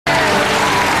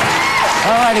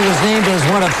All right, he was named as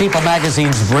one of People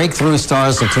Magazine's breakthrough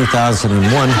stars of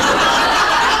 2001.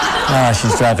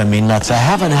 She's driving me nuts. I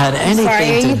haven't had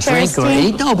anything to drink or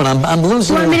eat. No, but I'm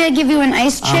losing... You want me to give you an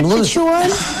ice chip to chew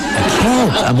on? I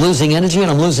can't. I'm losing energy and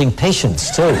I'm losing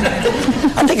patience, too.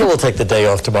 I think I will take the day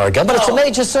off tomorrow again, but it's a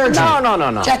major surgery.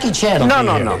 No. Jackie Chan will be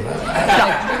here. No.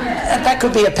 That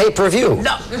could be a pay-per-view.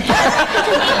 No.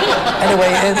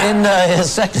 Anyway, in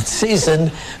his second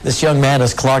season, this young man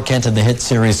as Clark Kent in the hit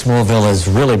series Smallville has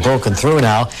really broken through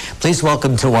now. Please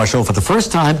welcome to our show for the first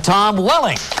time, Tom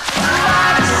Welling.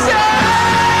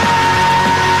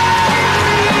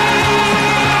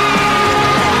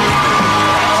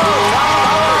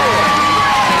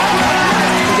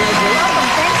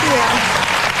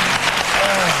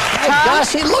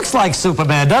 Gosh, he looks like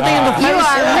Superman, doesn't he? In the face? You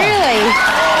are really.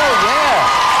 Oh, yeah.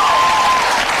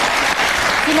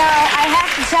 You know, I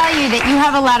have to tell you that you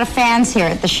have a lot of fans here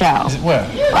at the show. Where?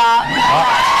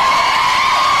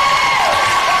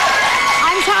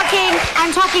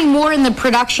 I'm talking more in the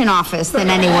production office than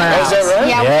anywhere else. Is that right?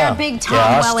 Yeah, we're big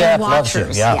Tom Welling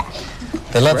watchers.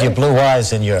 They love your blue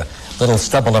eyes and your little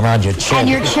stubble around your chin. And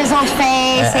your chiseled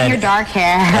face and your dark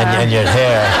hair. And your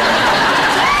hair.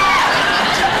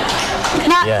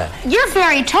 Now, you're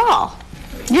very tall.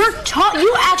 You're tall.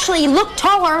 You actually look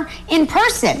taller in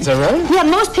person. Is that right? Yeah,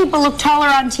 most people look taller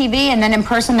on TV, and then in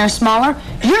person they're smaller.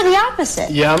 You're the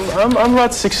opposite. Yeah, I'm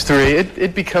about 6'3".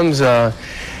 It becomes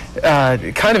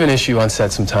kind of an issue on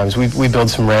set sometimes. We build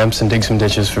some ramps and dig some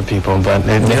ditches for people, but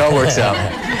it all works out.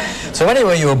 So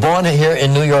anyway, you were born here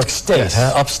in New York State,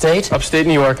 huh? Upstate? Upstate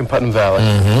New York in Putnam Valley.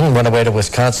 Went away to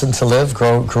Wisconsin to live,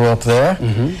 grew up there.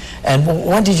 And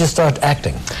when did you start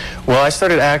acting? Well, I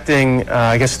started acting,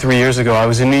 I guess 3 years ago. I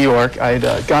was in New York. I'd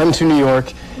gotten to New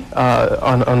York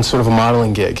on sort of a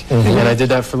modeling gig, and I did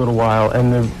that for a little while.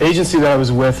 And the agency that I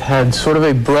was with had sort of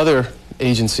a brother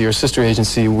agency or sister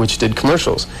agency which did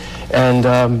commercials.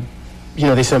 And you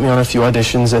know, they sent me on a few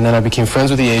auditions, and then I became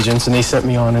friends with the agents, and they sent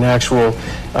me on an actual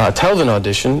television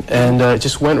audition, and it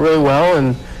just went really well,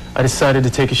 and I decided to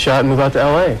take a shot and move out to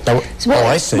L.A. So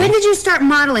I see. When did you start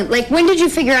modeling? Like, when did you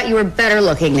figure out you were better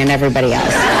looking than everybody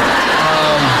else?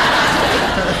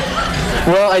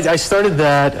 Well, I started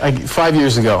that 5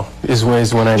 years ago is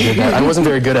when I did that. I wasn't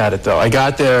very good at it, though. I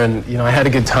got there, and you know, I had a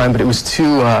good time, but it was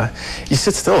too. You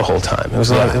sit still the whole time. It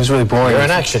was it was really boring. You're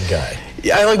an action guy.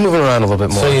 Yeah, I like moving around a little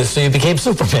bit more. So you became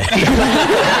Superman.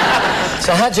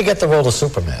 So how'd you get the role of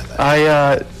Superman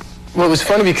then? Well, it was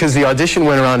funny because the audition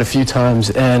went around a few times,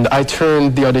 and I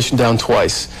turned the audition down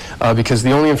twice because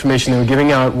the only information they were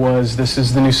giving out was, this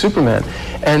is the new Superman.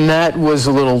 And that was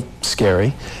a little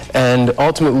scary. And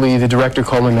ultimately, the director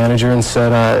called my manager and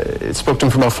said, it spoke to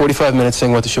him for about 45 minutes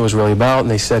saying what the show was really about,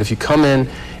 and they said, if you come in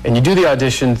and you do the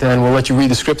audition, then we'll let you read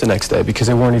the script the next day, because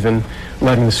they weren't even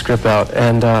letting the script out.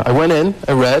 And I went in,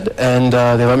 I read, and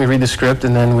they let me read the script,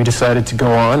 and then we decided to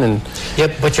go on. And yeah,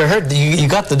 but you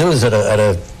got the news at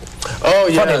a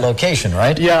funny location,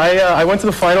 right? Yeah, I went to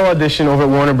the final audition over at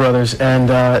Warner Brothers, and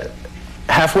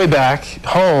halfway back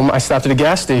home, I stopped at a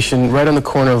gas station right on the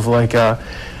corner of like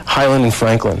Highland and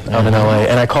Franklin out in LA,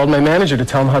 and I called my manager to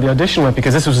tell him how the audition went,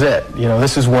 because this was it. You know,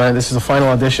 this is the final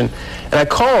audition. And I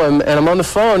call him, and I'm on the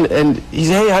phone, and he's,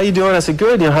 hey, how you doing? I said,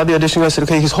 good. You know, how'd the audition go? I said,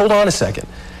 okay. He goes, hold on a second.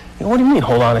 I go, what do you mean,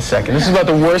 hold on a second? This is about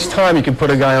the worst time you could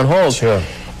put a guy on hold. Sure.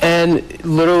 And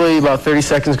literally about 30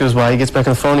 seconds goes by, he gets back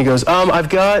on the phone, he goes, I've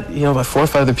got, you know, about 4 or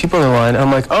 5 other people on the line. And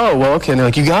I'm like, oh, well, okay. And they're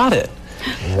like, you got it. Wow.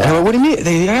 And I'm like, what do you mean?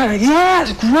 Yeah,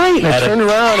 it's great. And I turned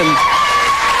around,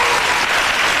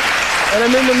 and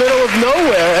I'm in the middle of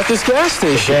nowhere at this gas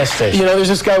station. You know, there's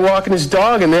this guy walking his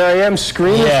dog, and there I am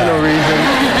screaming for no reason.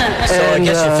 So I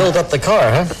guess you filled up the car,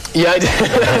 huh? Yeah, I did.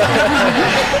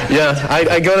 Yeah,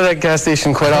 I go to that gas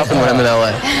station quite often when I'm in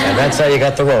L.A. And that's how you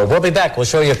got the role. We'll be back. We'll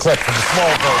show you a clip from the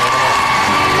Smallville.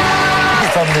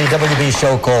 From the WB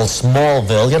show called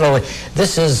Smallville. You know,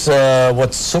 this is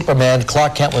what Superman,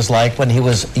 Clark Kent, was like when he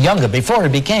was younger, before he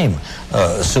became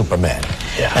Superman.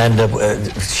 Yeah. And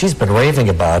she's been raving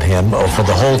about him for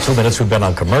the whole 2 minutes we've been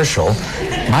on commercial.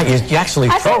 You actually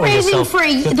throwing yourself for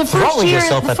the first year,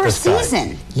 the first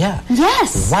season. Yeah.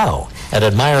 Yes. Wow. And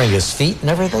admiring his feet and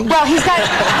everything. Well, he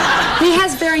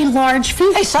has very large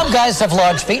feet. Hey, some guys have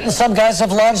large feet and some guys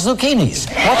have large zucchinis.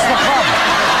 What's the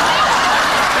problem?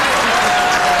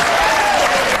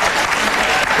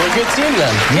 We're a good team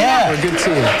then. Yeah. We're a good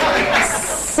team.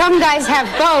 Some guys have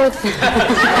both.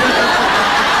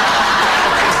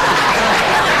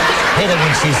 Hate it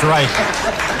when she's right.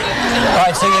 All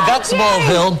right, so you got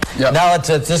Smallville. Yep. Now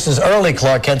this is early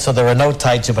Clark Kent, so there are no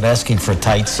tights. You've been asking for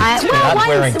tights. He's well, not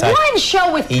wearing tights. one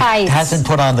show with He tights. hasn't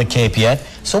put on the cape yet.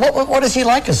 So what is he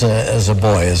like as a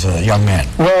boy, as a young man?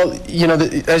 Well, you know,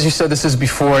 as you said, this is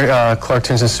before Clark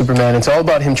turns into Superman. It's all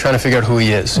about him trying to figure out who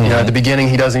he is. You know, at the beginning,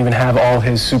 he doesn't even have all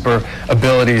his super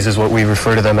abilities, is what we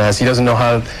refer to them as. He doesn't know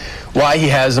why he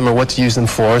has them or what to use them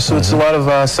for. So it's a lot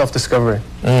of self-discovery.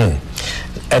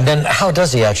 And then how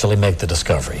does he actually make the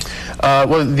discovery?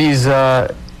 Well,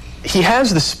 he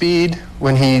has the speed.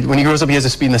 When he grows up, he has the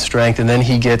speed and the strength, and then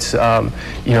he gets,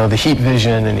 you know, the heat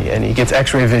vision, and he gets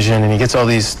X-ray vision, and he gets all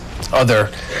these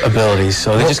other abilities.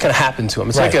 So they just kind of happen to him.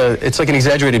 It's like an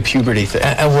exaggerated puberty thing.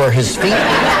 And were his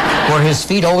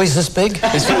feet always this big?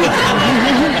 His feet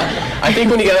I think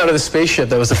when he got out of the spaceship,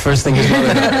 that was the first thing his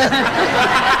mother noticed.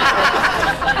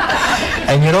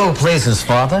 And you know who plays his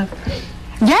father?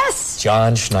 Yes.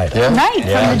 John Schneider. Yeah. Right,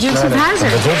 from the Dukes of Hazzard.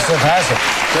 From the Dukes of Hazzard.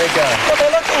 Great guy. Well, they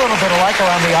look a little bit alike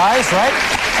around the eyes, right?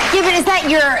 Yeah, but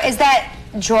is that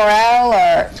Jor-El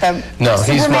or the No,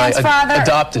 he's my Superman's father?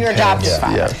 adopted Your parent. adopted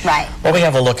father, Yeah. right. Well, we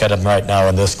have a look at him right now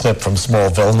in this clip from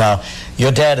Smallville. Now,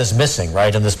 your dad is missing,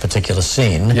 right, in this particular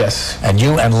scene. Yes. And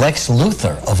you and Lex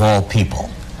Luthor, of all people,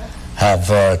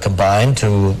 have combined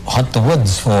to hunt the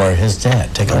woods for his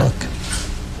dad. Take a look.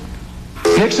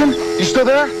 Nixon, you still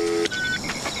there?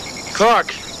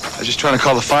 Clark, I was just trying to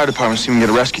call the fire department so we can get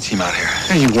a rescue team out here.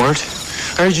 No, you weren't.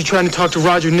 I heard you trying to talk to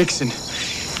Roger Nixon.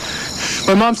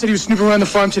 My mom said he was snooping around the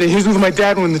farm today. He was with my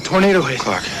dad when the tornado hit.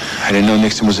 Clark, I didn't know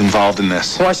Nixon was involved in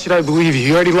this. Why should I believe you?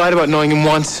 You already lied about knowing him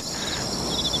once.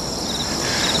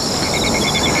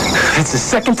 It's the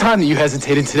second time that you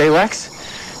hesitated today, Lex.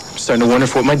 I'm starting to wonder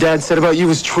if what my dad said about you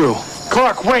was true.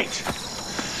 Clark, wait!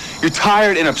 You're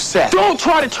tired and upset. Don't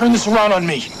try to turn this around on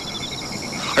me.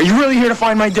 Are you really here to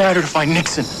find my dad or to find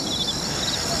Nixon?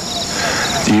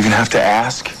 Do you even have to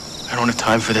ask? I don't have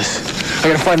time for this. I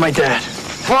gotta find my dad.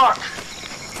 Clark!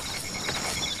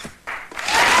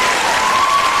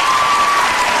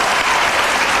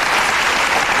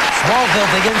 Smallville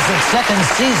begins its second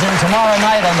season tomorrow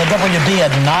night on the WB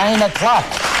at 9 o'clock.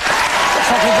 Looks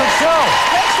like a good show.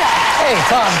 Great show. Hey,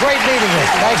 Tom, great meeting you.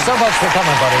 Thanks so much for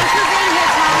coming, buddy. Thanks for being here,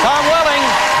 Tom. Tom Welling,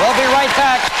 we'll be right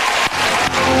back.